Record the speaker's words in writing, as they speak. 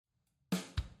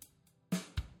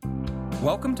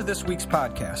Welcome to this week's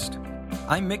podcast.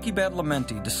 I'm Mickey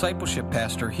Badalamenti, Discipleship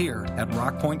Pastor here at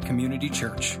Rock Point Community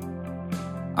Church.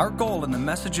 Our goal in the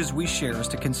messages we share is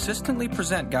to consistently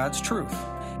present God's truth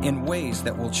in ways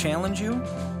that will challenge you,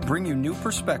 bring you new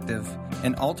perspective,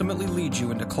 and ultimately lead you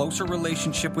into closer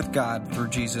relationship with God through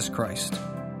Jesus Christ.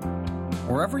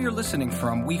 Wherever you're listening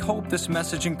from, we hope this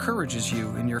message encourages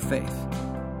you in your faith.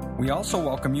 We also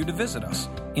welcome you to visit us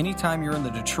anytime you're in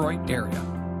the Detroit area.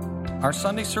 Our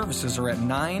Sunday services are at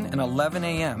 9 and 11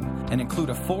 a.m. and include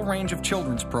a full range of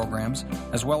children's programs,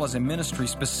 as well as a ministry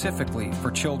specifically for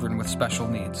children with special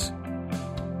needs.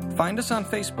 Find us on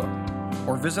Facebook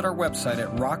or visit our website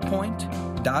at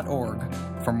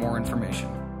rockpoint.org for more information.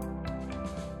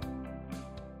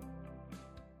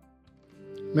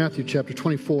 Matthew chapter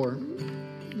 24,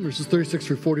 verses 36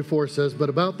 through 44 says, "But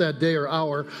about that day or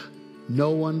hour, no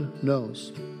one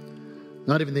knows,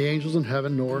 not even the angels in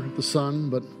heaven, nor the Son,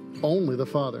 but only the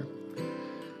Father.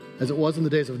 As it was in the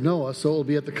days of Noah, so it will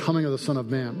be at the coming of the Son of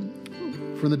Man.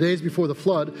 For in the days before the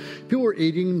flood, people were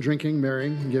eating, drinking,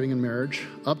 marrying, and giving in marriage,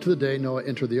 up to the day Noah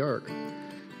entered the ark.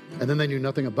 And then they knew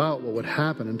nothing about what would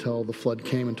happen until the flood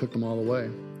came and took them all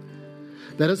away.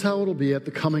 That is how it will be at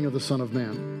the coming of the Son of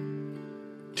Man.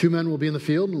 2 men will be in the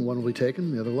field, and one will be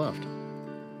taken, the other left.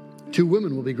 2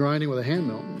 women will be grinding with a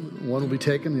handmill, one will be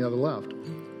taken, the other left.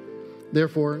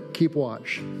 Therefore, keep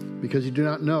watch, because you do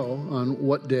not know on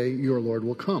what day your Lord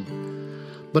will come.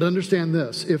 But understand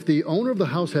this, if the owner of the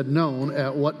house had known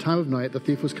at what time of night the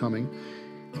thief was coming,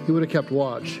 he would have kept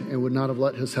watch and would not have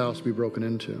let his house be broken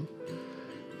into.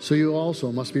 So you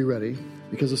also must be ready,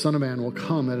 because the Son of Man will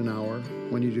come at an hour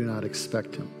when you do not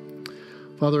expect him."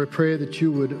 Father, I pray that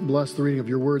you would bless the reading of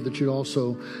your word, that you'd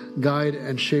also guide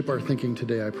and shape our thinking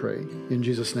today, I pray. In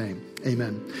Jesus' name,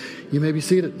 amen. You may be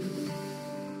seated.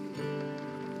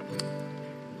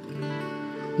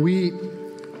 We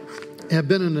have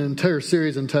been in an entire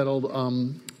series entitled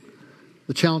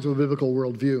The Challenge of a Biblical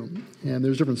Worldview, and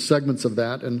there's different segments of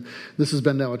that, and this has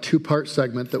been now a 2-part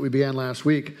segment that we began last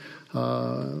week,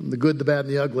 The Good, the Bad,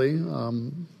 and the Ugly,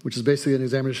 which is basically an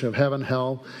examination of heaven,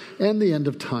 hell, and the end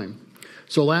of time.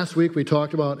 So last week we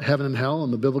talked about heaven and hell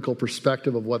and the biblical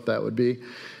perspective of what that would be.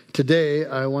 Today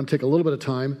I want to take a little bit of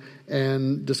time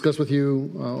and discuss with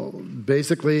you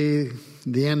basically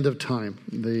the end of time,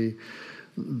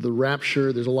 the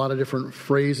rapture. There's a lot of different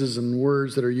phrases and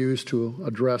words that are used to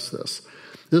address this.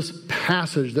 This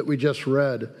passage that we just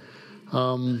read,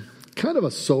 kind of a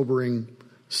sobering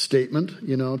statement,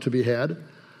 to be had.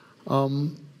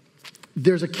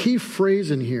 There's a key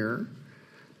phrase in here,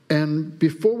 and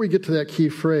before we get to that key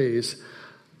phrase,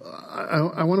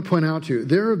 I want to point out to you,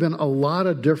 there have been a lot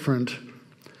of different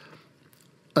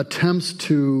attempts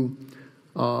to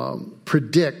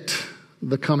predict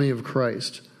the coming of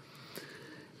Christ.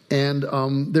 And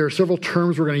there are several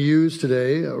terms we're going to use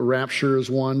today. Rapture is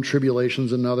one, tribulation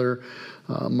is another,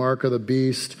 mark of the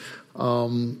beast.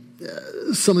 Some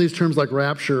of these terms like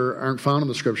rapture aren't found in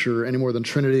the Scripture any more than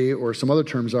Trinity or some other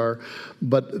terms are,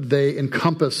 but they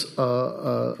encompass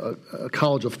a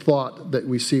college of thought that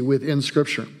we see within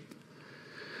Scripture.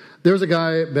 There's a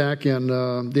guy back in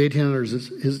the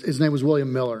 1800s, his name was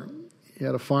William Miller. He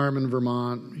had a farm in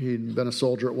Vermont. He'd been a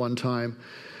soldier at one time.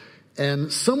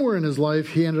 And somewhere in his life,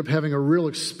 he ended up having a real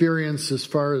experience as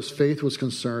far as faith was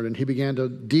concerned, and he began to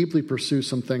deeply pursue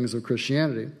some things of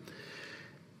Christianity.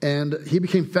 And he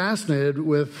became fascinated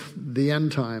with the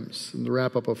end times and the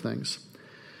wrap-up of things.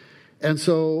 And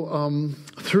so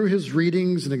through his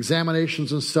readings and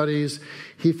examinations and studies,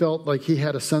 he felt like he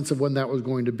had a sense of when that was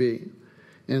going to be.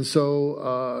 And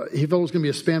so he felt it was going to be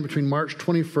a span between March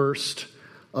 21st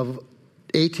of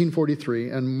 1843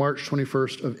 and March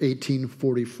 21st of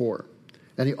 1844.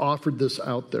 And he offered this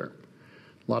out there.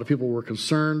 A lot of people were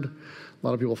concerned. A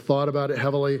lot of people thought about it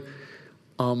heavily.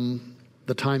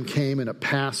 The time came and it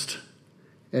passed.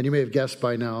 And you may have guessed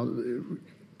by now,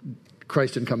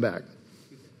 Christ didn't come back.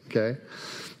 Okay?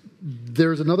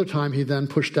 There's another time he then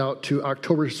pushed out to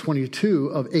October 22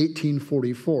 of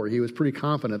 1844. He was pretty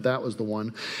confident that was the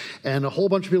one. And a whole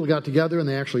bunch of people got together and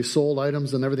they actually sold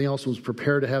items and everything else was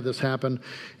prepared to have this happen.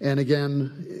 And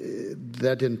again,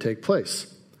 that didn't take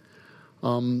place.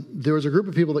 There was a group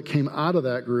of people that came out of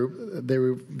that group. They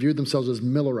viewed themselves as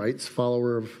Millerites,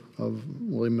 follower of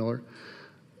William Miller.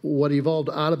 What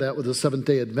evolved out of that was the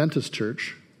Seventh-day Adventist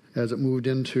Church as it moved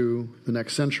into the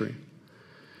next century.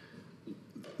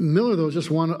 Miller, though, is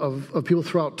just one of people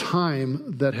throughout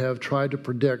time that have tried to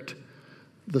predict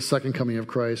the second coming of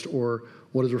Christ, or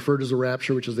what is referred to as the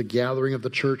rapture, which is the gathering of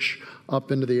the church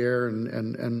up into the air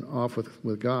and off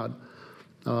with God.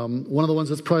 One of the ones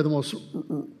that's probably the most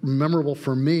memorable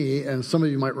for me, and some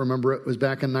of you might remember it, was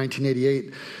back in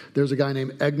 1988. There's a guy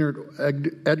named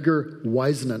Edgar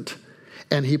Whisenant,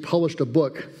 and he published a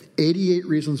book, 88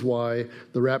 Reasons Why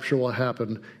the Rapture Will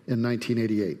Happen in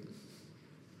 1988.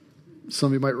 Some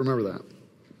of you might remember that.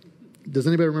 Does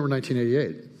anybody remember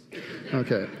 1988?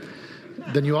 Okay.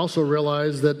 Then you also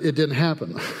realize that it didn't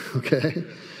happen. Okay.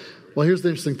 Well, here's the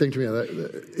interesting thing to me.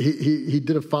 He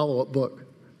did a follow-up book.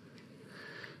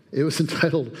 It was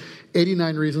entitled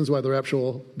 89 Reasons Why the Rapture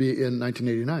Will Be in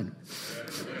 1989.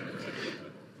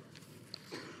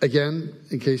 Again,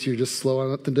 in case you're just slow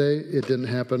on it today, it didn't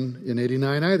happen in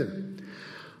 89 either.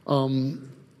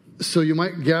 So you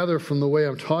might gather from the way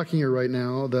I'm talking here right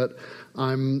now that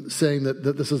I'm saying that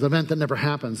this is an event that never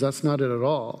happens. That's not it at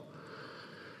all.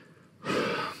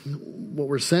 What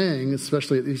we're saying,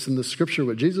 especially at least in the scripture,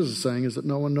 what Jesus is saying is that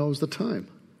no one knows the time.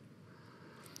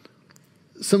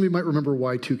 Some of you might remember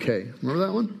Y2K. Remember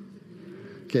that one?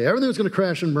 Okay, everything was going to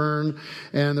crash and burn,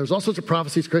 and there's all sorts of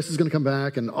prophecies. Christ is going to come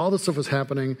back, and all this stuff was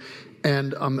happening.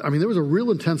 And, there was a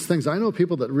real intense things. I know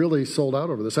people that really sold out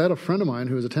over this. I had a friend of mine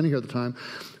who was attending here at the time.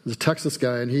 He was a Texas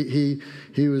guy, and he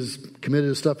was committed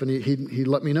to stuff, and he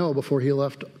let me know before he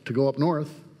left to go up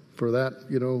north for that,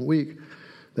 week,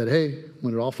 that, hey,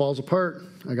 when it all falls apart,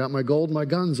 I got my gold and my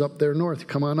guns up there north.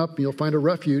 Come on up, and you'll find a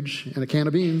refuge and a can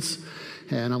of beans.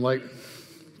 And I'm like,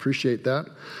 appreciate that.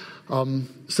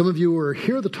 Some of you were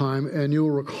here at the time, and you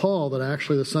will recall that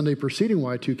actually the Sunday preceding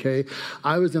Y2K,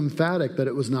 I was emphatic that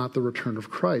it was not the return of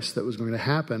Christ that was going to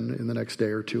happen in the next day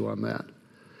or two on that.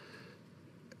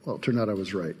 Well, it turned out I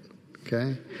was right,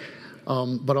 okay?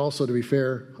 But also, to be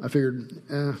fair, I figured,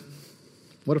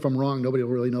 what if I'm wrong? Nobody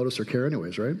will really notice or care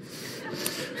anyways, right?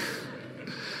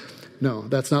 No,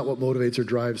 that's not what motivates or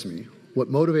drives me. What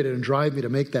motivated and drove me to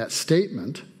make that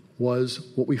statement was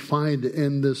what we find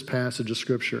in this passage of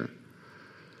Scripture.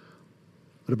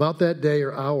 But about that day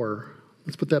or hour,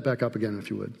 let's put that back up again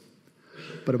if you would.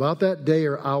 But about that day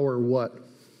or hour, what?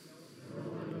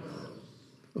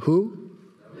 Who?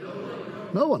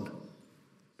 No one.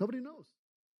 Nobody knows.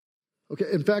 Okay,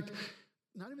 in fact,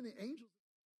 not even the angels.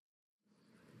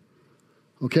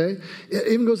 Okay? It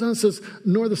even goes on and says,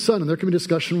 nor the Son. And there can be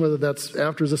discussion whether that's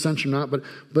after his ascension or not,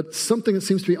 but something that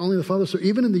seems to be only the Father. So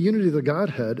even in the unity of the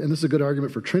Godhead, and this is a good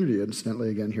argument for Trinity, incidentally,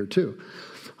 again here too,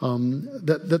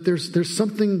 that there's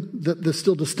something that's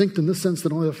still distinct in this sense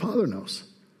that only the Father knows.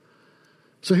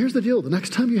 So here's the deal. The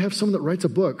next time you have someone that writes a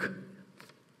book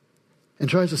and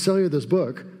tries to sell you this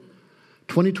book,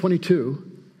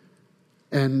 2022,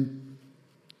 and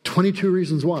 22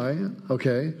 reasons why,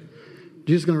 okay,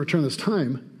 Jesus is going to return this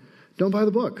time, don't buy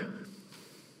the book.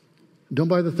 Don't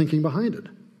buy the thinking behind it.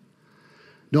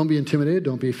 Don't be intimidated.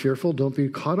 Don't be fearful. Don't be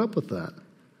caught up with that.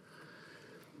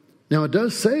 Now, it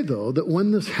does say, though, that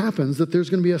when this happens, that there's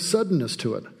going to be a suddenness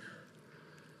to it.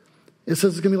 It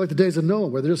says it's going to be like the days of Noah,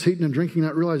 where they're just eating and drinking,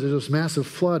 not realizing there's this massive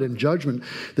flood and judgment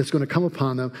that's going to come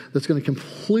upon them, that's going to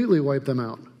completely wipe them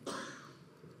out.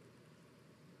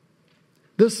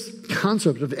 This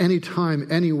concept of any time,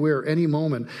 anywhere, any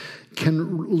moment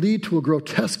can lead to a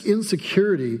grotesque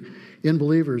insecurity in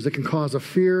believers that can cause a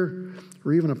fear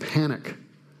or even a panic.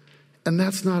 And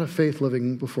that's not a faith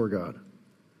living before God.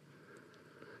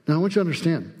 Now, I want you to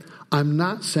understand, I'm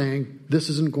not saying this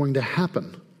isn't going to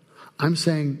happen. I'm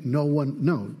saying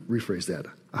rephrase that.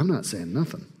 I'm not saying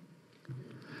nothing.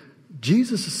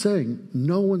 Jesus is saying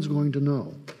no one's going to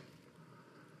know.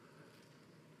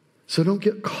 So don't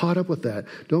get caught up with that.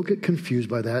 Don't get confused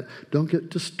by that. Don't get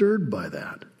disturbed by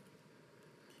that.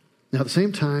 Now, at the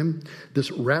same time, this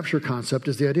rapture concept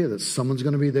is the idea that someone's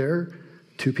going to be there,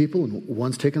 two people, and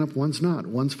one's taken up, one's not.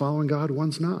 One's following God,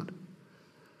 one's not.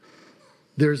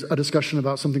 There's a discussion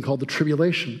about something called the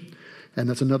tribulation. And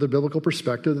that's another biblical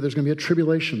perspective, that there's going to be a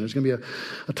tribulation. There's going to be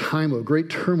a time of great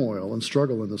turmoil and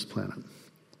struggle in this planet.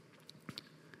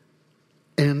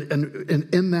 And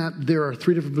in that, there are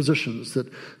three different positions,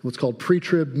 that what's called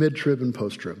pre-trib, mid-trib, and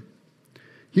post-trib.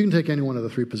 You can take any one of the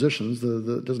three positions.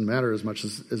 It doesn't matter as much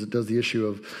as it does the issue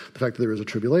of the fact that there is a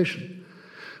tribulation.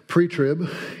 Pre-trib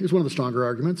is one of the stronger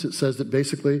arguments. It says that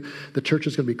basically the church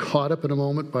is going to be caught up in a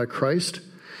moment by Christ.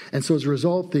 And so as a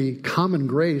result, the common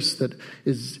grace that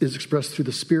is expressed through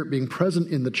the Spirit being present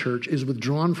in the church is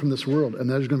withdrawn from this world. And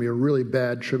there's going to be a really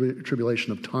bad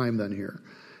tribulation of time then here.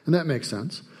 And that makes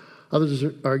sense. Others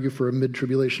argue for a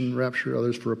mid-tribulation rapture,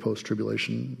 others for a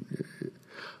post-tribulation.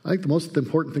 I think the most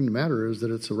important thing to matter is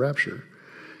that it's a rapture,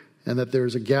 and that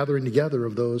there's a gathering together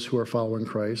of those who are following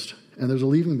Christ, and there's a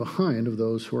leaving behind of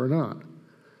those who are not.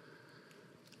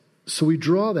 So we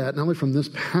draw that not only from this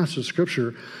passage of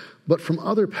Scripture, but from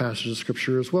other passages of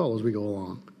Scripture as well as we go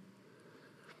along.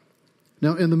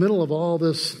 Now, in the middle of all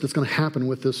this that's going to happen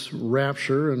with this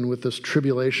rapture and with this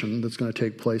tribulation that's going to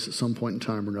take place at some point in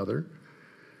time or another,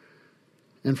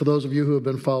 and for those of you who have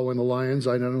been following the Lions,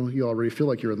 I know you already feel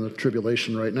like you're in the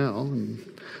tribulation right now, and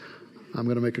I'm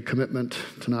going to make a commitment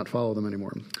to not follow them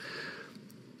anymore.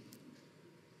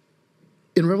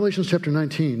 In Revelation chapter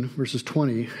 19, verses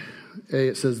 20a,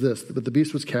 it says this, "But the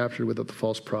beast was captured with the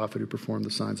false prophet who performed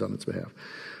the signs on its behalf.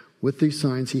 With these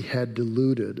signs he had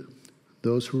deluded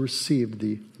those who received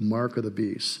the mark of the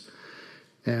beast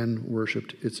and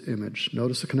worshipped its image."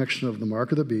 Notice the connection of the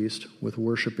mark of the beast with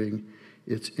worshiping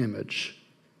its image.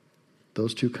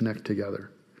 Those two connect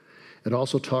together. It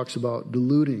also talks about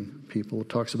deluding people. It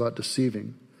talks about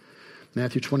deceiving.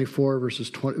 Matthew 24,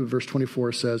 verse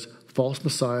 24 says, "False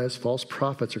messiahs, false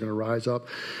prophets are going to rise up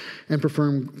and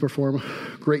perform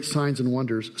great signs and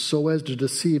wonders so as to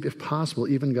deceive, if possible,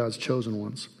 even God's chosen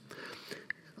ones."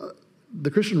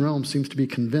 The Christian realm seems to be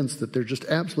convinced that they're just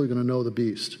absolutely going to know the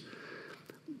beast.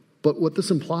 But what this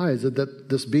implies is that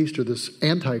this beast or this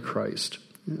antichrist,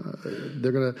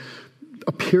 they're going to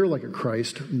appear like a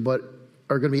Christ, but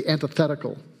are going to be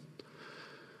antithetical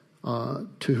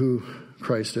to who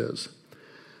Christ is.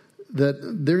 That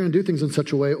they're going to do things in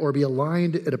such a way or be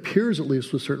aligned, it appears at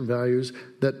least, with certain values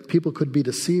that people could be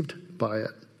deceived by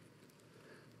it.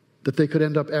 That they could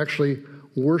end up actually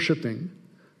worshiping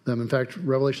them. In fact,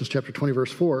 Revelation chapter 20,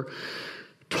 verse 4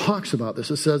 talks about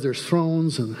this. It says there's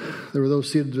thrones and there were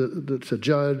those seated to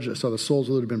judge. I saw the souls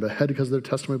that had been beheaded because of their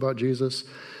testimony about Jesus,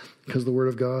 because of the word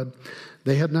of God.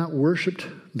 They had not worshipped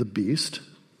the beast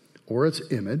or its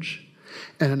image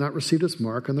and had not received its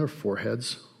mark on their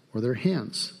foreheads or their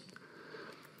hands.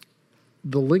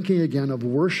 The linking again of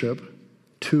worship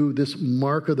to this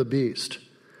mark of the beast,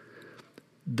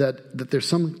 that there's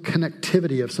some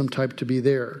connectivity of some type to be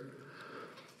there.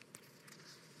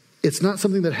 It's not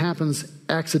something that happens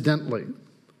accidentally.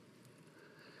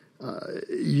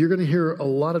 You're going to hear a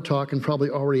lot of talk, and probably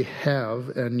already have,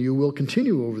 and you will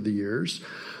continue over the years,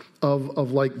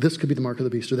 of like, this could be the mark of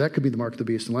the beast, or that could be the mark of the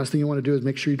beast. And the last thing you want to do is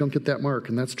make sure you don't get that mark.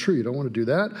 And that's true. You don't want to do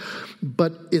that.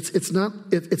 But it's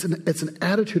an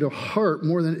attitude of heart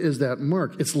more than it is that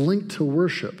mark. It's linked to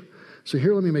worship. So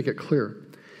here, let me make it clear.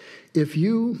 If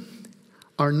you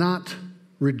are not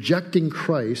rejecting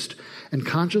Christ and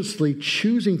consciously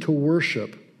choosing to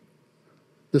worship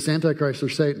this Antichrist or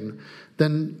Satan,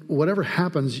 then whatever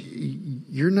happens,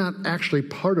 you're not actually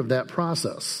part of that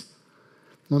process.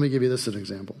 Let me give you this as an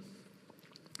example.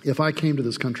 If I came to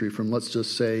this country from, let's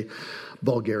just say,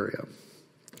 Bulgaria,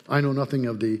 I know nothing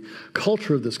of the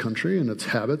culture of this country and its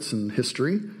habits and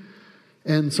history,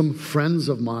 and some friends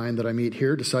of mine that I meet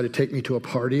here decide to take me to a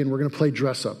party and we're going to play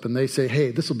dress up, and they say, "Hey,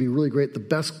 this will be really great. The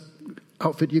best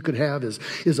outfit you could have is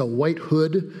a white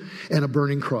hood and a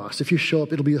burning cross. If you show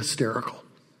up, it'll be hysterical."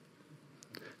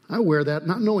 I wear that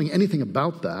not knowing anything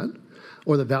about that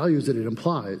or the values that it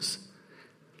implies.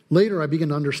 Later, I begin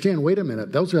to understand, wait a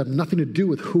minute, those have nothing to do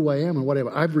with who I am and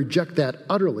whatever. I reject that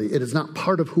utterly. It is not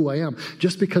part of who I am.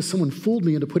 Just because someone fooled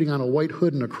me into putting on a white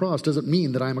hood and a cross doesn't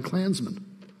mean that I'm a Klansman.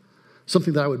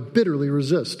 Something that I would bitterly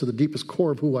resist to the deepest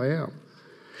core of who I am.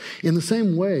 In the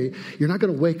same way, you're not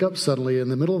going to wake up suddenly in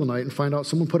the middle of the night and find out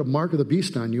someone put a mark of the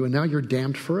beast on you and now you're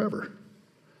damned forever.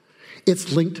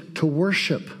 It's linked to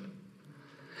worship.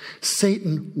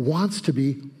 Satan wants to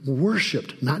be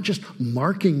worshiped, not just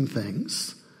marking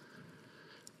things.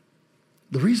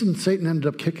 The reason Satan ended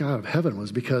up kicked out of heaven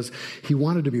was because he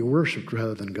wanted to be worshiped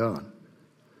rather than God.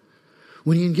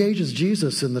 When he engages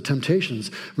Jesus in the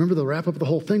temptations, remember the wrap up of the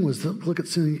whole thing was look at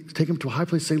sin, take him to a high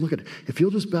place, say, look at, if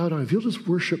you'll just bow down, if you'll just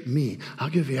worship me, I'll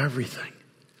give you everything.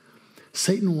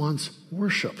 Satan wants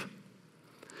worship.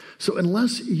 So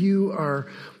unless you are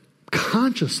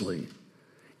consciously,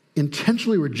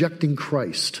 intentionally rejecting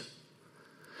Christ,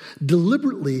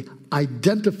 deliberately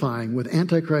identifying with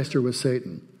Antichrist or with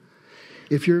Satan,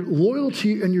 if your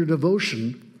loyalty and your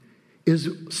devotion is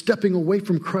stepping away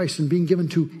from Christ and being given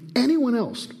to anyone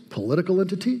else, political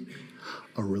entity,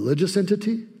 a religious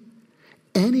entity,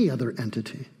 any other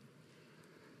entity,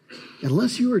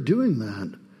 unless you are doing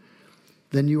that,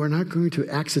 then you are not going to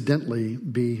accidentally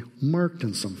be marked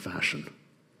in some fashion.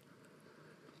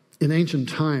 In ancient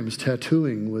times,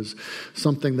 tattooing was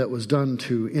something that was done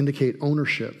to indicate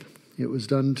ownership. It was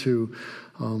done to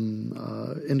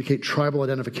indicate tribal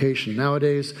identification.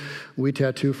 Nowadays, we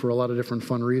tattoo for a lot of different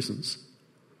fun reasons.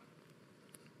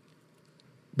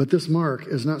 But this mark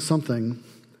is not something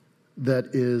that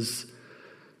is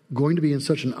going to be in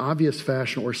such an obvious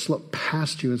fashion or slip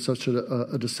past you in such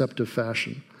a deceptive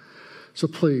fashion. So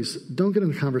please, don't get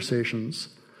into conversations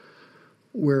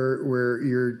where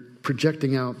you're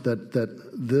projecting out that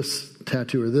this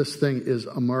tattoo or this thing is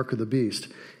a mark of the beast,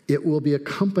 it will be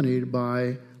accompanied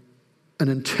by an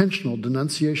intentional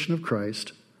denunciation of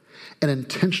Christ, an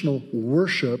intentional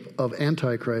worship of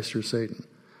Antichrist or Satan.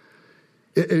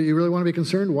 You really want to be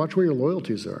concerned? Watch where your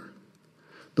loyalties are.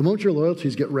 The moment your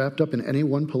loyalties get wrapped up in any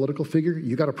one political figure,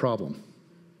 you got a problem.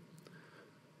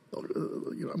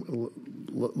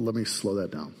 Let me slow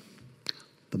that down.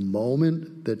 The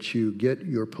moment that you get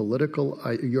your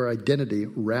identity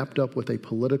wrapped up with a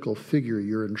political figure,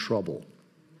 you're in trouble.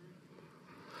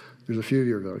 There's a few of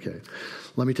you who go, okay,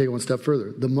 let me take it one step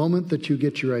further. The moment that you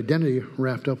get your identity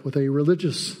wrapped up with a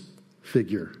religious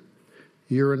figure,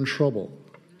 you're in trouble.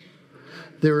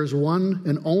 There is one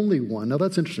and only one. Now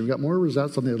that's interesting. We've got more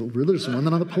results on the religious one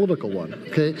than on the political one.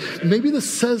 Okay? Maybe this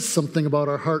says something about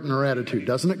our heart and our attitude,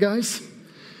 doesn't it, guys?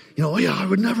 Oh yeah, I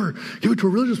would never give it to a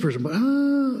religious person, but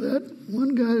that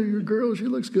one guy, your girl, she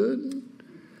looks good.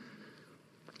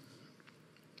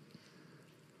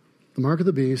 The mark of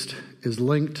the beast is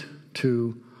linked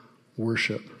to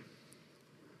worship.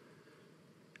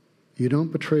 You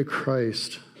don't betray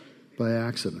Christ by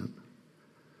accident.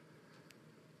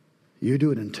 You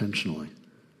do it intentionally.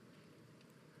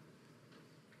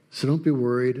 So don't be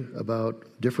worried about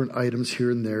different items here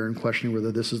and there and questioning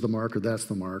whether this is the mark or that's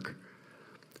the mark.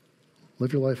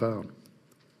 Live your life out.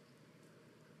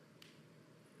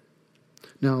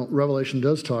 Now, Revelation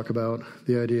does talk about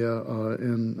the idea,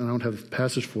 and I don't have a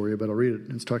passage for you, but I'll read it.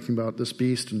 It's talking about this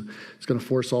beast, and it's going to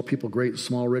force all people, great and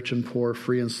small, rich and poor,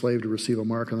 free and slave, to receive a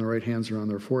mark on their right hands or on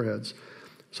their foreheads.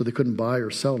 So they couldn't buy or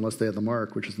sell unless they had the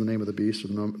mark, which is the name of the beast, or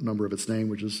the number of its name,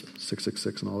 which is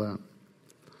 666 and all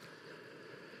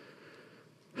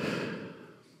that.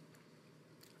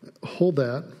 Hold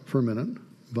that for a minute,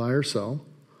 buy or sell.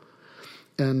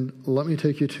 And let me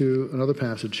take you to another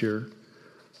passage here.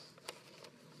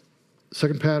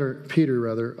 2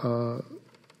 Peter,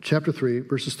 chapter 3,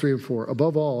 verses 3 and 4.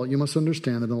 Above all, you must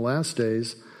understand that in the last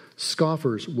days,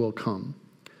 scoffers will come.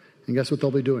 And guess what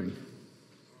they'll be doing?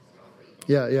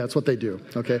 Yeah, it's what they do,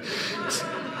 okay?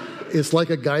 It's like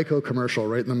a Geico commercial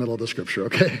right in the middle of the scripture,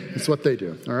 okay? It's what they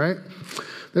do, all right?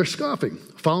 They're scoffing,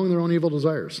 following their own evil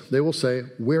desires. They will say,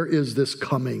 where is this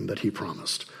coming that he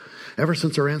promised? Ever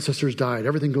since our ancestors died,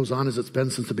 everything goes on as it's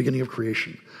been since the beginning of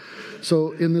creation.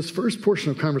 So in this first portion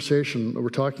of conversation that we're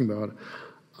talking about,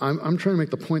 I'm trying to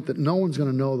make the point that no one's going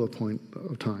to know the point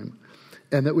of time,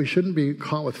 and that we shouldn't be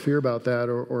caught with fear about that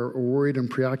or worried and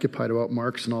preoccupied about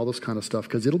marks and all this kind of stuff,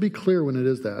 because it'll be clear when it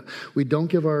is that. We don't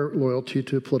give our loyalty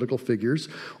to political figures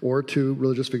or to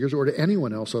religious figures or to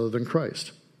anyone else other than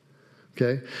Christ.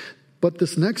 Okay? But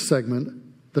this next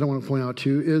segment that I want to point out to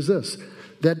you is this.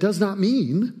 That does not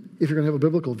mean, if you're going to have a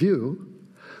biblical view,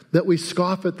 that we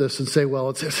scoff at this and say, well,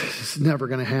 it's never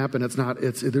going to happen.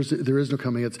 There is no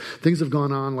coming. Things have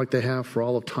gone on like they have for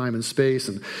all of time and space,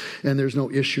 and there's no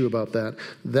issue about that.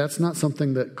 That's not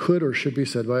something that could or should be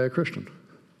said by a Christian.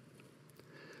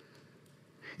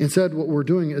 Instead, what we're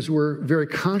doing is we're very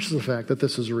conscious of the fact that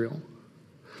this is real.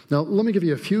 Now, let me give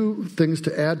you a few things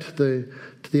to add to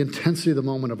the intensity of the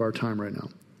moment of our time right now.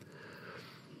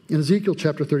 In Ezekiel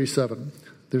chapter 37,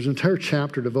 there's an entire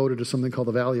chapter devoted to something called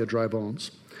the Valley of Dry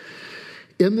Bones.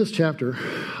 In this chapter,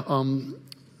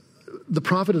 the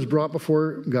prophet is brought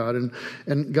before God,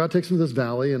 and God takes him to this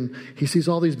valley, and he sees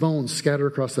all these bones scattered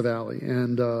across the valley.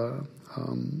 And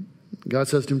God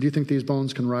says to him, do you think these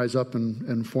bones can rise up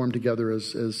and form together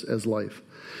as life?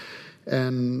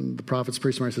 And the prophet's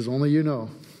pretty smart. He says, only you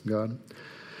know, God.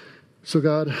 So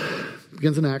God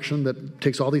begins an action that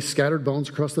takes all these scattered bones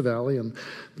across the valley, and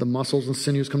the muscles and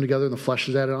sinews come together, and the flesh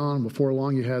is added on. Before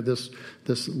long, you have this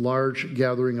large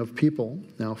gathering of people,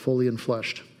 now fully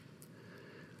enfleshed.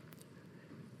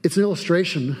 It's an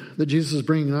illustration that Jesus is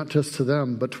bringing not just to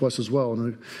them, but to us as well.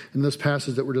 And in this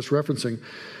passage that we're just referencing,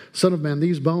 Son of Man,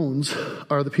 these bones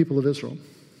are the people of Israel.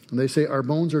 And they say, our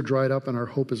bones are dried up and our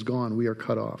hope is gone. We are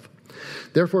cut off.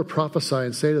 Therefore prophesy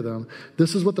and say to them,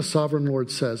 this is what the sovereign Lord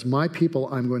says. My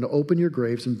people, I'm going to open your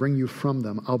graves and bring you from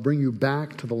them. I'll bring you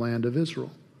back to the land of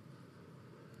Israel.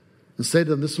 And say to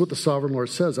them, this is what the sovereign Lord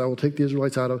says. I will take the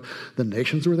Israelites out of the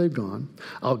nations where they've gone.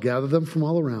 I'll gather them from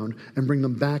all around and bring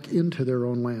them back into their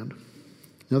own land.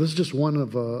 Now, this is just one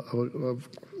of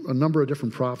a number of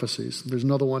different prophecies. There's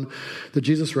another one that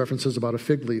Jesus references about a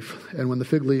fig leaf. And when the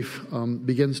fig leaf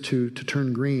begins to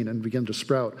turn green and begin to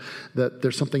sprout, that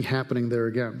there's something happening there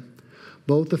again.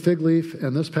 Both the fig leaf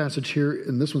and this passage here,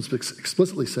 and this one's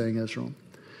explicitly saying Israel.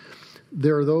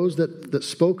 There are those that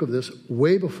spoke of this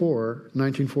way before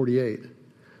 1948,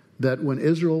 that when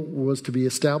Israel was to be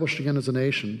established again as a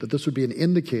nation, that this would be an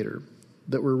indicator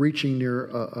that we're reaching near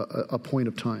a point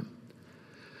of time.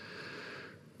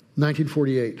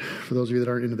 1948, for those of you that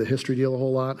aren't into the history deal a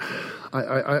whole lot,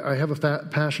 I have a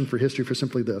passion for history for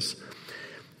simply this.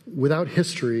 Without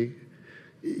history,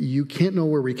 you can't know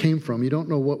where we came from. You don't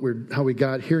know how we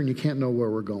got here, and you can't know where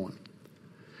we're going.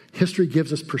 History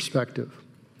gives us perspective.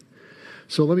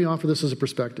 So let me offer this as a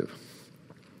perspective.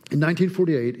 In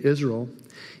 1948, Israel,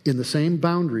 in the same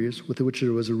boundaries with which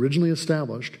it was originally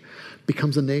established,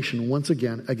 becomes a nation once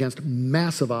again against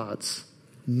massive odds.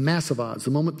 Massive odds.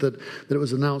 The moment that it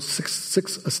was announced,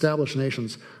 six established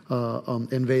nations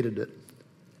invaded it,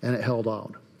 and it held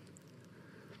out.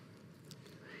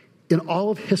 In all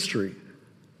of history,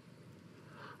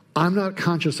 I'm not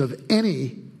conscious of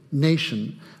any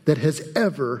nation that has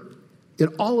ever, in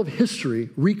all of history,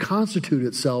 reconstituted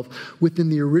itself within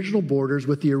the original borders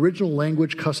with the original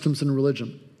language, customs, and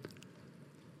religion.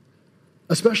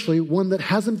 Especially one that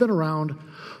hasn't been around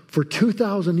for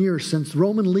 2,000 years since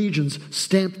Roman legions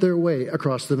stamped their way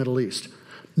across the Middle East.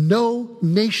 No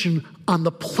nation on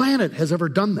the planet has ever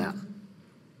done that.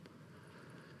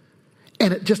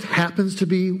 And it just happens to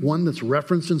be one that's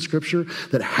referenced in Scripture,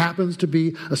 that happens to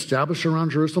be established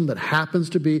around Jerusalem, that happens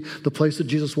to be the place that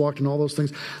Jesus walked and all those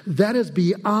things. That is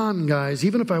beyond, guys,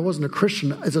 even if I wasn't a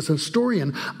Christian, as a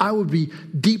historian, I would be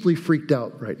deeply freaked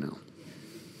out right now.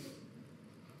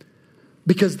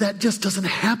 Because that just doesn't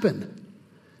happen.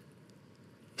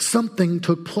 Something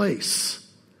took place.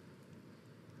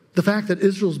 The fact that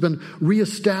Israel's been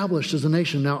reestablished as a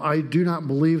nation. Now, I do not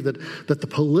believe that the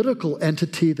political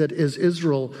entity that is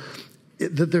Israel,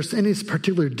 that there's any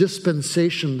particular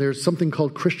dispensation. There's something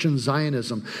called Christian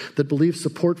Zionism that believes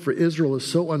support for Israel is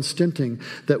so unstinting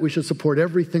that we should support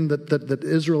everything that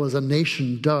Israel as a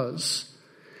nation does.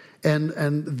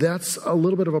 And that's a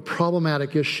little bit of a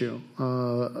problematic issue. I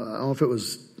don't know if it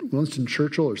was Winston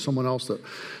Churchill or someone else that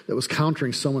was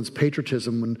countering someone's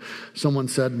patriotism when someone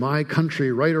said, "My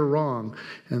country, right or wrong?"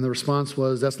 And the response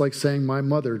was, "That's like saying my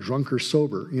mother, drunk or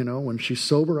sober. You know, when she's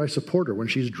sober, I support her. When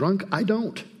she's drunk, I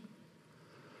don't."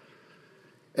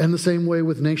 And the same way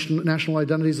with national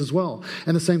identities as well.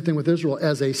 And the same thing with Israel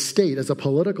as a state, as a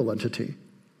political entity.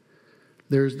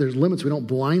 There's limits. We don't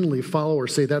blindly follow or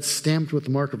say that's stamped with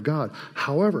the mark of God.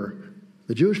 However,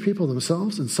 the Jewish people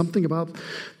themselves and something about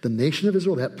the nation of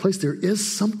Israel, that place, there is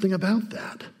something about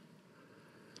that.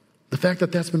 The fact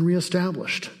that that's been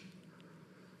reestablished.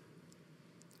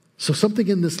 So something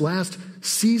in this last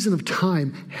season of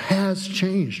time has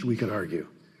changed, we could argue.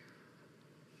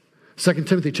 2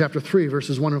 Timothy chapter 3,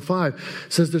 verses 1 and 5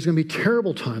 says there's going to be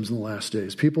terrible times in the last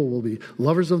days. People will be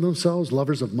lovers of themselves,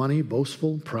 lovers of money,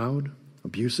 boastful, proud,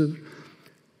 abusive,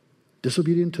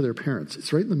 disobedient to their parents.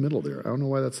 It's right in the middle there. I don't know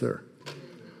why that's there.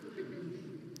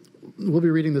 We'll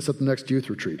be reading this at the next youth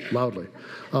retreat, loudly.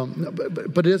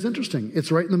 But it is interesting.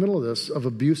 It's right in the middle of this, of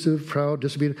abusive, proud,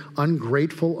 disobedient,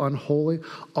 ungrateful, unholy.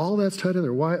 All that's tied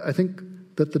together. Why? I think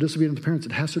that the disobedience of parents,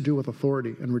 it has to do with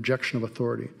authority and rejection of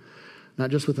authority.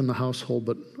 Not just within the household,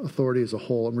 but authority as a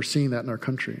whole. And we're seeing that in our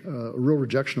country. A real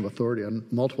rejection of authority on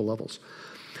multiple levels.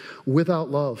 Without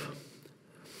love,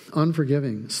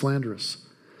 unforgiving, slanderous,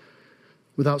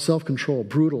 without self-control,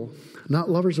 brutal, not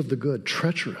lovers of the good,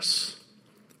 treacherous,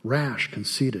 rash,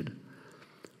 conceited,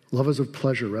 lovers of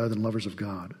pleasure rather than lovers of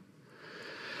God.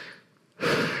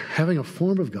 Having a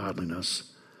form of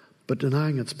godliness, but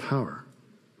denying its power.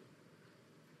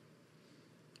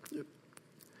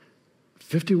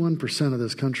 51% of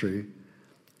this country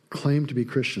claim to be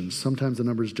Christians. Sometimes the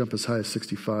numbers jump as high as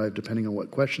 65, depending on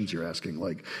what questions you're asking.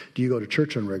 Like, do you go to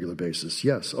church on a regular basis?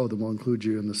 Yes. Oh, then we'll include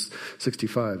you in this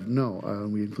 65. No,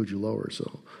 we include you lower.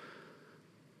 So,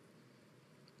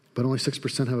 but only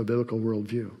 6% have a biblical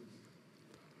worldview.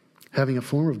 Having a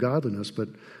form of godliness, but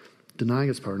denying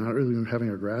its power, not really having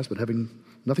a grasp, but having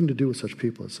nothing to do with such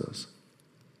people, it says.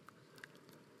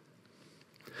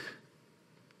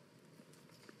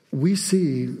 We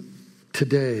see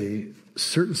today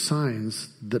certain signs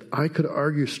that I could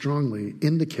argue strongly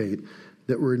indicate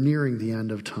that we're nearing the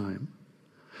end of time.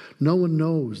 No one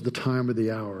knows the time or the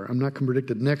hour. I'm not going to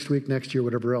predict it next week, next year,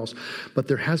 whatever else. But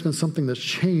there has been something that's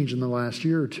changed in the last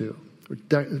year or two, or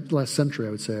last century, I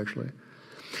would say, actually.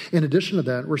 In addition to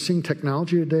that, we're seeing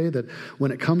technology today that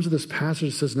when it comes to this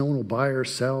passage that says no one will buy or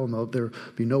sell and there'll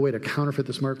be no way to counterfeit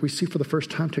this mark, we see for the first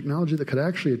time technology that could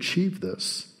actually achieve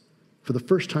this for the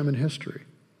first time in history.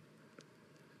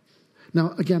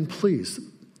 Now, again, please,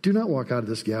 do not walk out of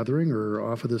this gathering or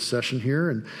off of this session here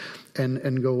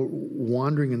and go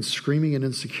wandering and screaming in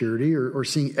insecurity or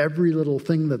seeing every little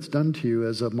thing that's done to you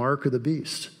as a mark of the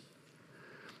beast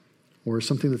or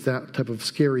something that's that type of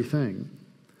scary thing.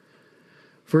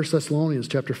 1 Thessalonians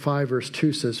chapter 5, verse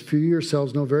 2 says, "For you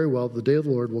yourselves know very well that the day of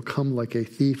the Lord will come like a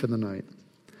thief in the night."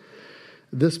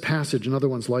 This passage and other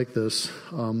ones like this,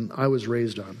 I was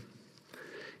raised on.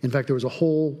 In fact, there was a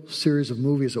whole series of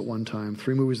movies at one time,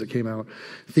 3 movies that came out: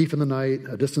 Thief in the Night,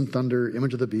 A Distant Thunder,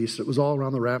 Image of the Beast. It was all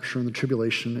around the rapture and the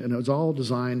tribulation, and it was all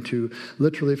designed to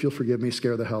literally, if you'll forgive me,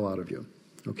 scare the hell out of you.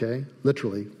 Okay?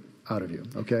 Literally out of you.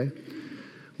 Okay?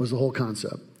 Was the whole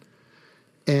concept.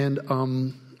 And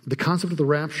the concept of the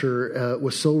rapture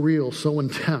was so real, so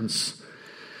intense,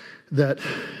 that,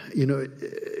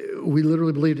 we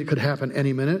literally believed it could happen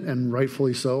any minute, and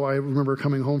rightfully so. I remember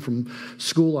coming home from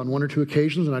school on 1 or 2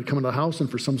 occasions, and I'd come into the house, and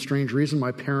for some strange reason,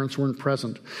 my parents weren't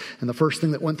present. And the first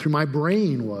thing that went through my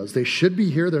brain was, they should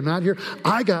be here, they're not here.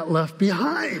 I got left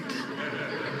behind.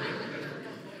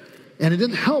 And it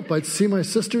didn't help. I'd see my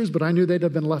sisters, but I knew they'd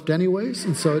have been left anyways,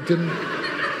 and so it didn't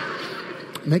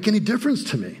make any difference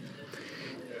to me.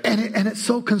 And it's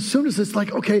so consumed us. It's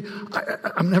like, okay,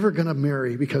 I'm never going to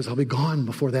marry because I'll be gone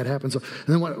before that happens. And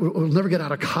then we'll never get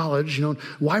out of college.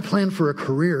 Why plan for a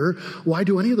career? Why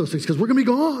do any of those things? Because we're going to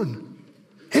be gone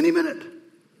any minute.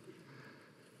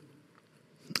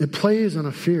 It plays on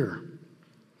a fear.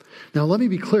 Now, let me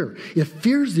be clear. If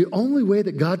fear is the only way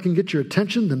that God can get your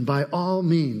attention, then by all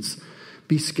means,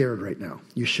 be scared right now.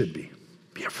 You should be.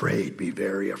 Be afraid. Be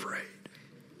very afraid.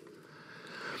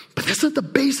 But that's not the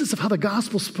basis of how the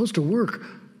gospel is supposed to work.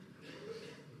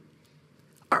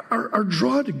 Our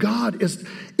draw to God is,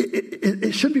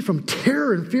 it shouldn't be from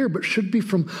terror and fear, but should be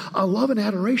from a love and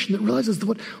adoration that realizes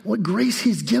what grace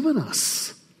he's given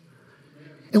us.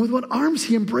 And with what arms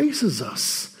he embraces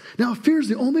us. Now, if fear is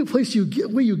the only place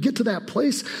way you get to that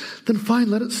place, then fine,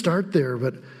 let it start there.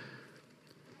 But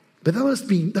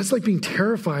that's like being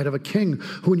terrified of a king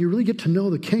who, when you really get to know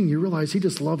the king, you realize he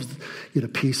just loves you to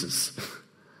pieces.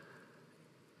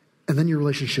 And then your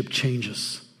relationship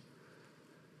changes.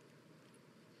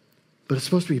 But it's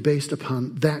supposed to be based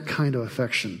upon that kind of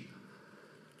affection.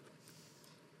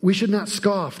 We should not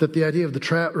scoff at the idea of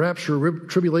the rapture or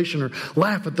tribulation, or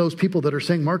laugh at those people that are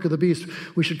saying, "Mark of the beast."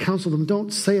 We should counsel them,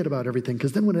 don't say it about everything,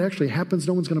 because then when it actually happens,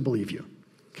 no one's going to believe you.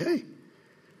 Okay?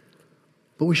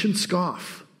 But we shouldn't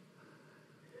scoff.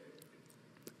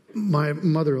 My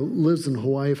mother lives in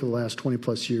Hawaii for the last 20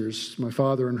 plus years. My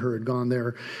father and her had gone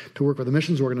there to work with a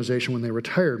missions organization when they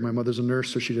retired. My mother's a nurse,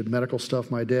 so she did medical stuff.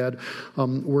 My dad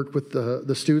worked with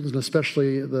the students, and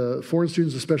especially the foreign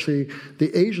students, especially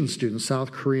the Asian students,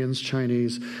 South Koreans,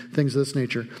 Chinese, things of this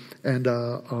nature. And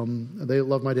they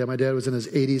loved my dad. My dad was in his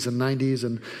 80s and 90s,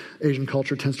 and Asian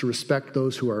culture tends to respect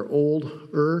those who are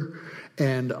older.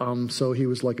 And so he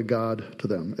was like a god to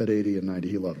them at 80 and 90.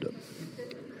 He loved it.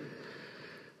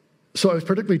 So I was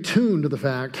particularly tuned to the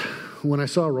fact when I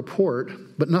saw a report,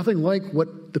 but nothing like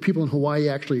what the people in Hawaii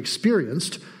actually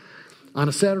experienced on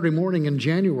a Saturday morning in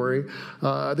January,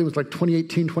 I think it was like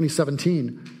 2018,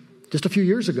 2017, just a few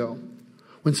years ago,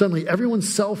 when suddenly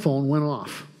everyone's cell phone went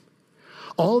off.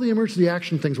 All the emergency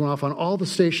action things went off on all the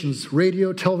stations,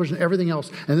 radio, television, everything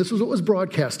else. And this was what was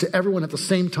broadcast to everyone at the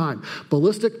same time.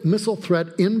 Ballistic missile threat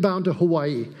inbound to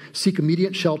Hawaii. Seek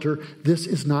immediate shelter. This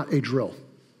is not a drill.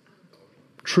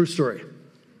 True story.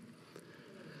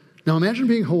 Now imagine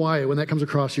being Hawaii when that comes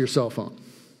across your cell phone.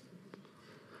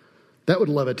 That would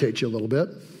levitate you a little bit.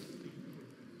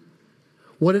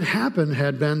 What had happened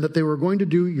had been that they were going to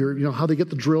do how they get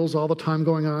the drills all the time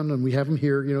going on, and we have them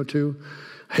here, too.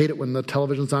 I hate it when the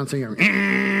television's on saying,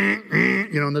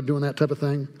 and they're doing that type of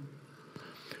thing.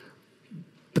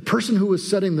 The person who was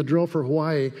setting the drill for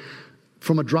Hawaii,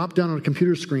 from a drop down on a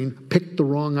computer screen, picked the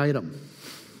wrong item.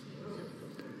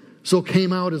 So it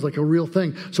came out as like a real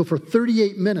thing. So for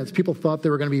 38 minutes, people thought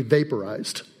they were going to be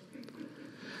vaporized.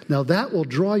 Now that will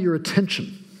draw your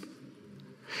attention.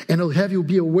 And it'll have you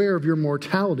be aware of your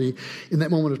mortality in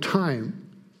that moment of time.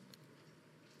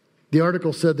 The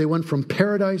article said they went from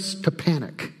paradise to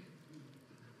panic.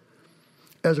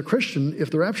 As a Christian,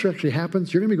 if the rapture actually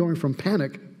happens, you're going to be going from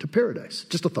panic to paradise.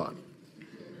 Just a thought.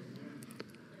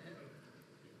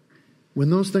 When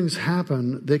those things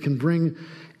happen, they can bring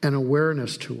an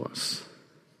awareness to us.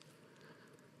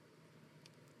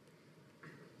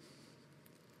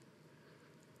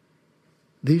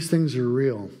 These things are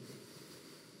real.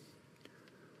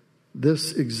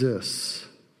 This exists.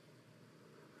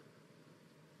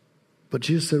 But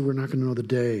Jesus said we're not going to know the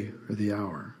day or the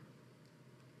hour.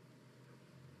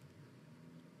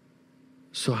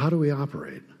 So how do we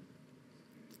operate?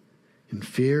 In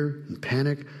fear and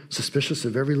panic, suspicious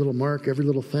of every little mark, every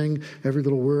little thing, every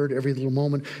little word, every little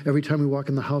moment, every time we walk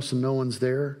in the house and no one's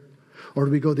there? Or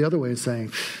do we go the other way and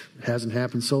saying, it hasn't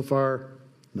happened so far,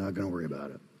 not going to worry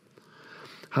about it?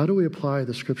 How do we apply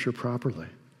the scripture properly?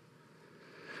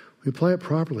 We apply it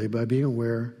properly by being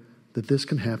aware that this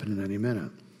can happen at any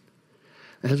minute.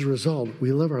 As a result,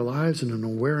 we live our lives in an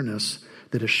awareness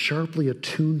that is sharply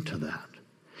attuned to that.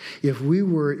 If we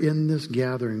were in this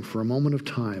gathering for a moment of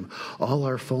time, all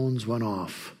our phones went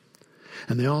off,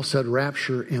 and they all said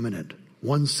rapture imminent,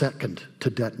 1 second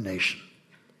to detonation,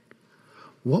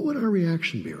 what would our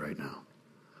reaction be right now?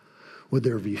 Would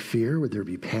there be fear? Would there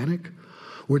be panic?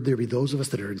 Would there be those of us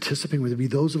that are anticipating? Would there be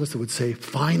those of us that would say,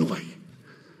 finally,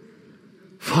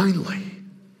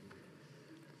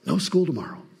 no school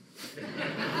tomorrow?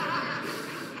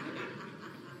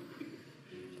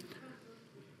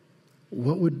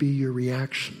 What would be your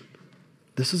reaction?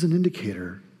 This is an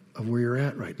indicator of where you're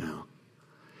at right now.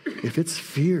 If it's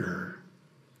fear,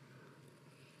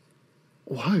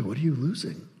 why? What are you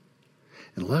losing?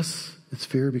 Unless it's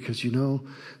fear because you know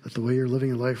that the way you're living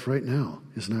your life right now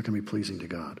is not going to be pleasing to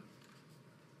God.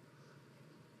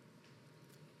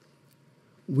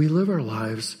 We live our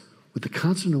lives with the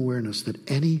constant awareness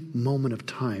that any moment of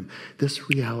time, this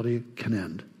reality can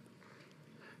end.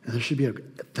 And there should be a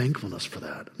thankfulness for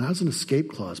that, not as an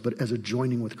escape clause, but as a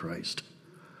joining with Christ.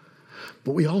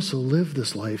 But we also live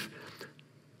this life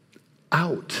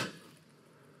out.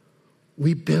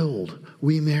 We build,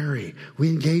 we marry, we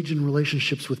engage in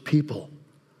relationships with people.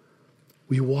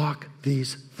 We walk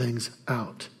these things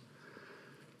out.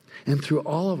 And through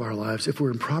all of our lives, if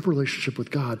we're in proper relationship with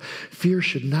God, fear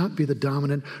should not be the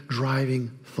dominant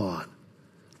driving thought.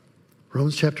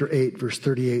 Romans chapter 8, verse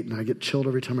 38, and I get chilled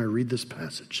every time I read this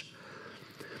passage.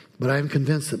 But I am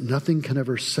convinced that nothing can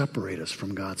ever separate us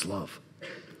from God's love.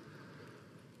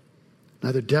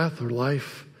 Neither death or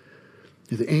life,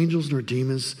 neither angels nor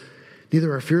demons,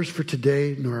 neither our fears for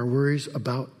today nor our worries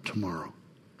about tomorrow.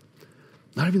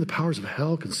 Not even the powers of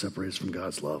hell can separate us from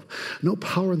God's love. No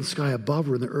power in the sky above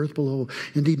or in the earth below.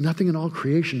 Indeed, nothing in all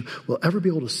creation will ever be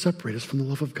able to separate us from the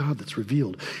love of God that's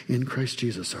revealed in Christ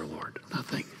Jesus our Lord.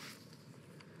 Nothing.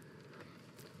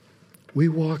 We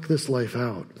walk this life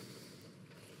out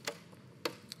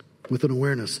with an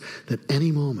awareness that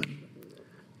any moment,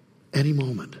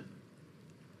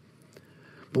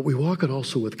 but we walk it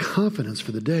also with confidence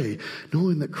for the day,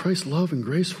 knowing that Christ's love and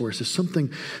grace for us is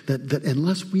something that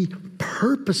unless we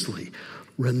purposely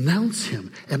renounce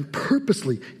him and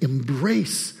purposely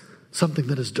embrace something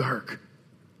that is dark,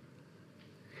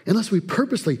 unless we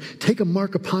purposely take a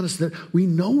mark upon us that we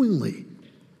knowingly,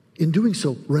 in doing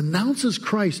so, renounces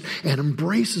Christ and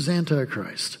embraces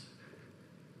Antichrist,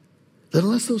 that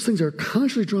unless those things are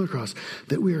consciously drawn across,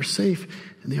 that we are safe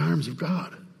in the arms of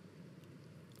God.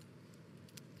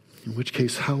 In which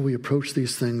case, how we approach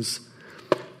these things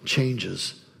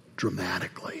changes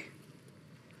dramatically.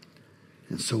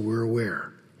 And so we're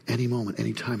aware, any moment,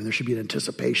 any time, and there should be an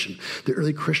anticipation. The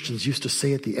early Christians used to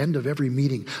say at the end of every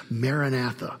meeting,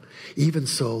 Maranatha, even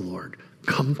so, Lord,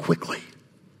 come quickly.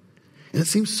 And it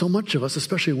seems so much of us,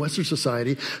 especially in Western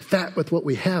society, fat with what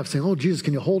we have, saying, oh, Jesus,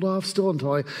 can you hold off still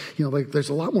until there's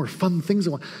a lot more fun things.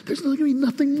 There's going to be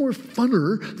nothing more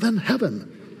funner than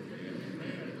heaven.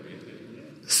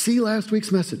 See last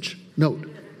week's message. Note.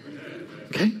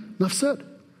 Okay? Enough said.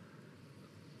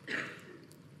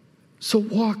 So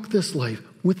walk this life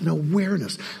with an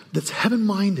awareness that's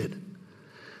heaven-minded,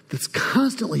 that's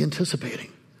constantly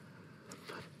anticipating,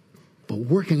 but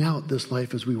working out this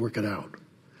life as we work it out.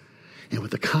 And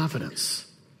with the confidence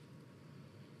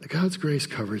that God's grace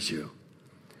covers you,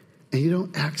 and you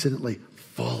don't accidentally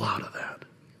fall out of that.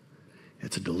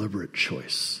 It's a deliberate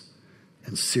choice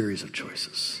and series of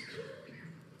choices.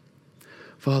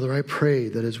 Father, I pray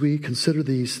that as we consider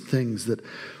these things, that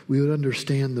we would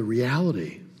understand the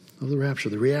reality of the rapture,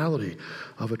 the reality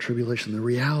of a tribulation, the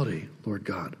reality, Lord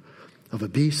God, of a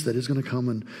beast that is going to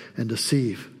come and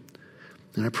deceive.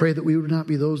 And I pray that we would not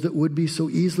be those that would be so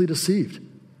easily deceived,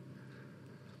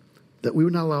 that we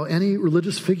would not allow any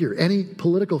religious figure, any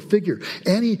political figure,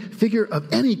 any figure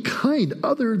of any kind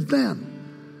other than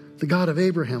the God of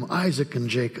Abraham, Isaac, and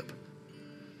Jacob,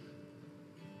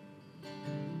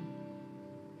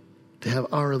 to have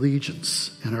our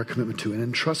allegiance and our commitment to it,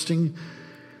 and trusting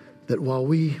that while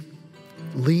we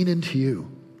lean into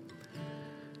you,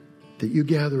 that you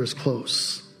gather us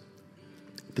close,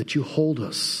 that you hold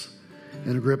us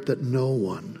in a grip that no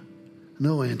one,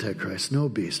 no Antichrist, no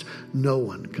beast, no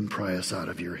one can pry us out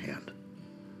of your hand.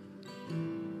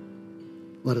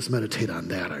 Let us meditate on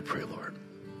that, I pray, Lord.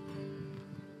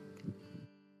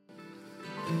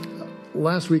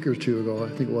 Last week or two ago, I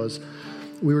think it was,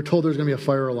 we were told there was going to be a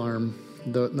fire alarm.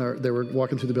 They were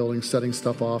walking through the building, setting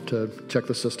stuff off to check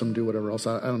the system, do whatever else.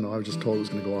 I don't know. I was just told it was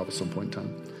going to go off at some point in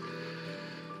time.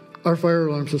 Our fire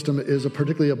alarm system is a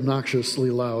particularly obnoxiously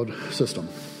loud system.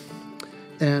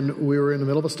 And we were in the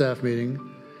middle of a staff meeting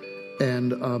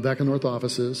and back in North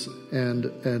offices,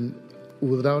 and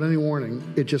without any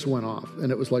warning, it just went off.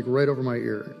 And it was like right over my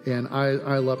ear. And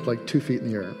I leapt like 2 feet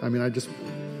in the air. I mean, I just,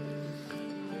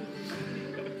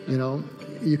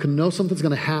 you can know something's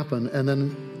going to happen. And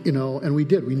then, and we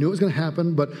did. We knew it was going to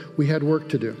happen, but we had work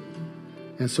to do.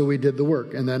 And so we did the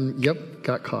work. And then,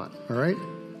 got caught. All right?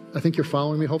 I think you're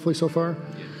following me, hopefully, so far.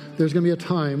 There's going to be a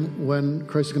time when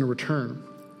Christ is going to return.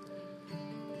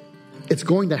 It's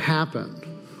going to happen.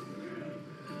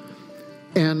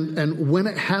 And when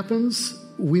it happens,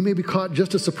 we may be caught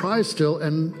just as surprised still.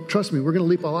 And trust me, we're going to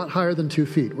leap a lot higher than 2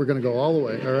 feet. We're going to go all the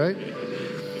way, all right?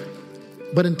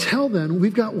 But until then,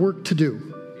 we've got work to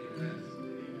do.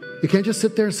 You can't just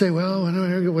sit there and say, well, I'm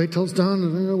going to wait till it's done,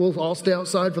 and we'll all stay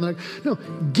outside for the next. No,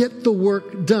 get the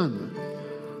work done.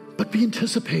 But be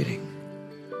anticipating.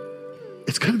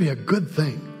 It's going to be a good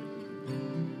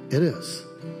thing. It is.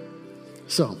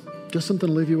 So, just something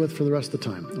to leave you with for the rest of the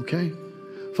time, okay?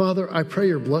 Father, I pray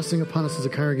your blessing upon us as a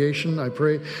congregation. I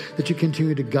pray that you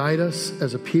continue to guide us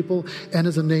as a people and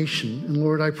as a nation. And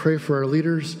Lord, I pray for our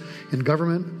leaders in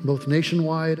government, both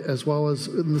nationwide as well as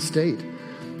in the state,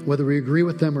 whether we agree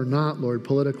with them or not, Lord,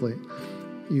 politically.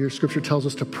 Your scripture tells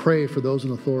us to pray for those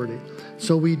in authority.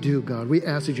 So we do, God. We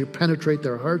ask that you penetrate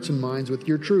their hearts and minds with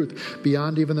your truth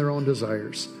beyond even their own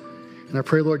desires. And I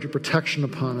pray, Lord, your protection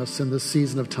upon us in this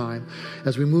season of time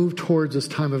as we move towards this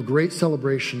time of great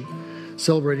celebration,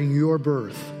 celebrating your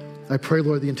birth. I pray,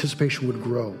 Lord, the anticipation would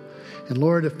grow. And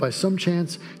Lord, if by some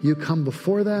chance you come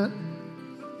before that,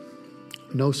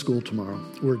 no school tomorrow.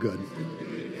 We're good.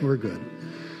 We're good.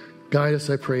 Guide us,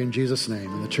 I pray, in Jesus'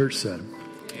 name. And the church said,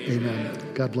 amen.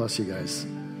 God bless you guys.